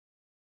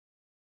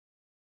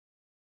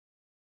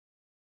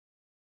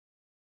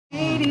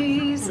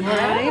ladies. I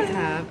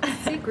have a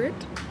secret.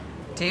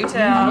 Do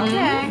tell.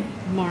 Okay.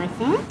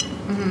 Martha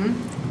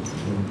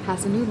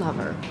has a new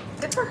lover.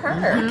 Good for her.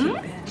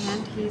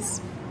 And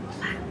he's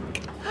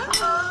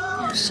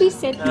black. She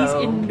said he's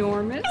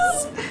enormous.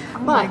 Oh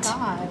my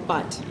God.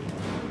 But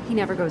he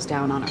never goes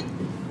down on her.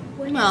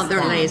 Well,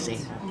 they're lazy.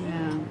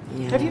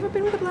 Yeah. Have you ever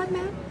been with a black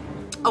man?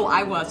 Oh,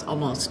 I was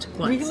almost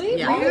once. Really?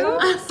 Yeah. You?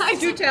 I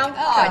do tell. Oh,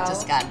 I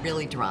just got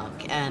really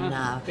drunk and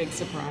Big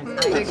surprise.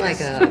 it looked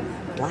like a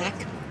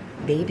black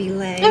baby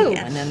leg,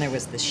 and then there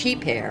was the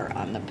sheep hair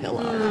on the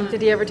pillow.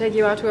 Did he ever take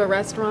you out to a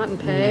restaurant and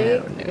pay?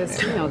 No.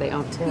 Because you know they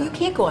own tip. You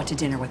can't go out to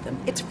dinner with them.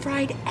 It's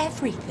fried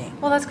everything.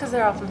 Well, that's because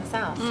they're all from the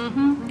South.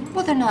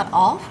 Well, they're not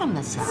all from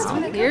the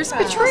South. Here's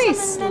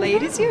Patrice,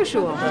 late as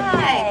usual.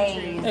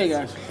 Hi. Hey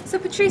guys. So,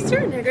 Patrice,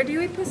 you're a nigger. Do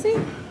you eat pussy?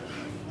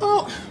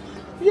 Oh,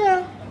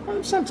 yeah.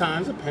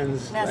 Sometimes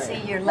depends. Now, see,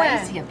 you're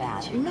lazy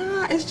about it.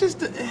 Nah, it's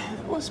just,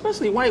 well,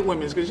 especially white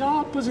women's, because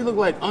y'all pussy look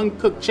like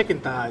uncooked chicken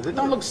thighs. It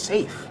don't look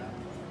safe.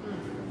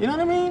 You know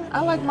what I mean?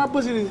 I like my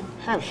pussy to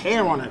have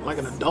hair on it, like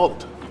an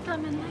adult. I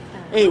thought men like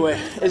that. Anyway,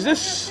 is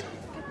this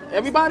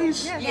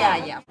everybody's?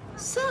 Yeah.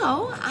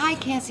 So, I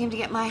can't seem to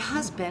get my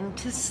husband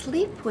to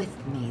sleep with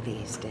me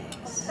these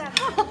days.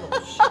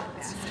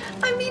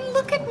 I mean,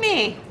 look at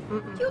me.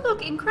 You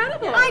look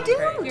incredible. I do,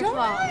 Your don't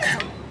fault.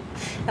 I?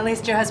 At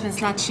least your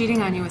husband's not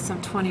cheating on you with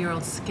some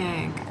 20-year-old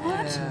skank.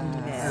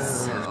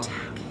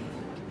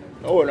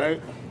 No, it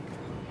ain't.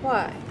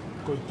 Why?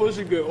 Because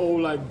pussy get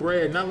old like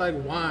bread, not like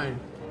wine.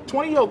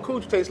 20-year-old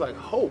cooch tastes like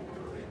hope.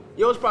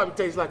 Yours probably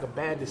tastes like a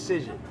bad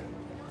decision.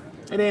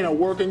 It ain't a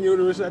working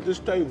uterus at this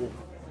table.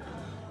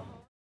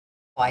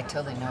 Oh, I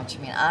totally know what you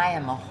mean. I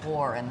am a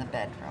whore in the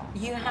bedroom.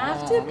 You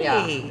have to be.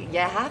 Yeah. You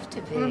have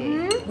to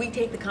be. We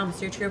take the Kama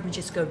Sutra, we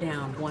just go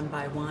down one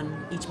by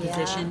one, each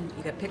position.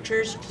 You got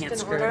pictures, you can't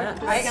Just screw it order up.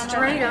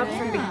 Straight up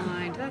from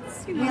behind.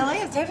 That's, you know.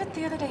 Really? David,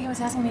 the other day, he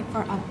was asking me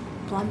for a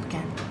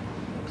blumpkin.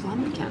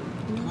 Plumpkin.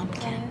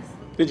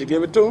 Did you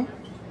give it to him?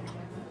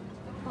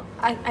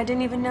 I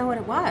didn't even know what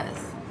it was.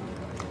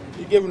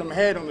 You're giving him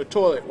head on the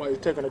toilet while he's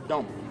taking a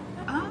dump.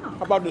 Oh.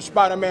 How about the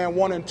Spider-Man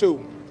 1 and 2?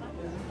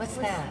 What's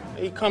that?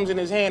 He comes in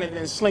his hand and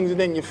then slings it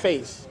in your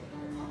face.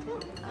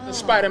 The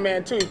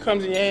Spider-Man 2, he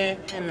comes in your hand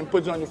and then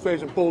puts it on your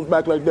face and pulls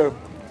back like that.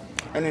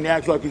 And then he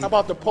acts like he's... How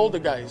about the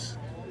poltergeist?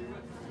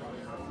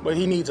 But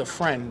he needs a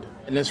friend,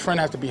 and this friend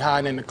has to be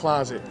hiding in the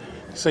closet.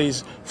 So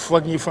he's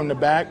fucking you from the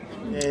back,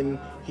 and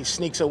he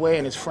sneaks away,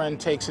 and his friend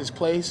takes his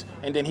place,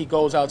 and then he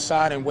goes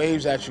outside and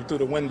waves at you through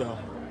the window.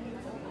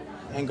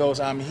 And goes,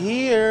 I'm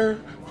here.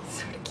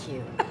 Sort of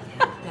cute.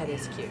 That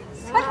is cute.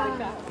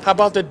 How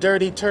about the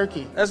dirty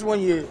turkey? That's when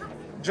you're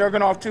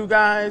jerking off two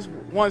guys,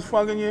 one's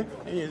fucking you,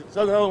 and you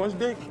suck the other one's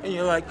dick, and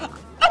you're like...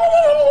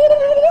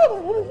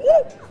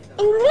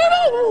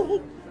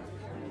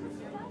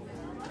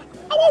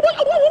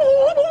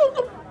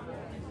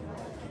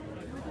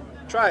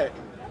 Try it.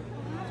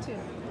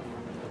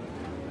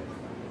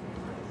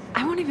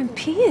 I won't even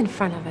pee in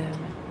front of him.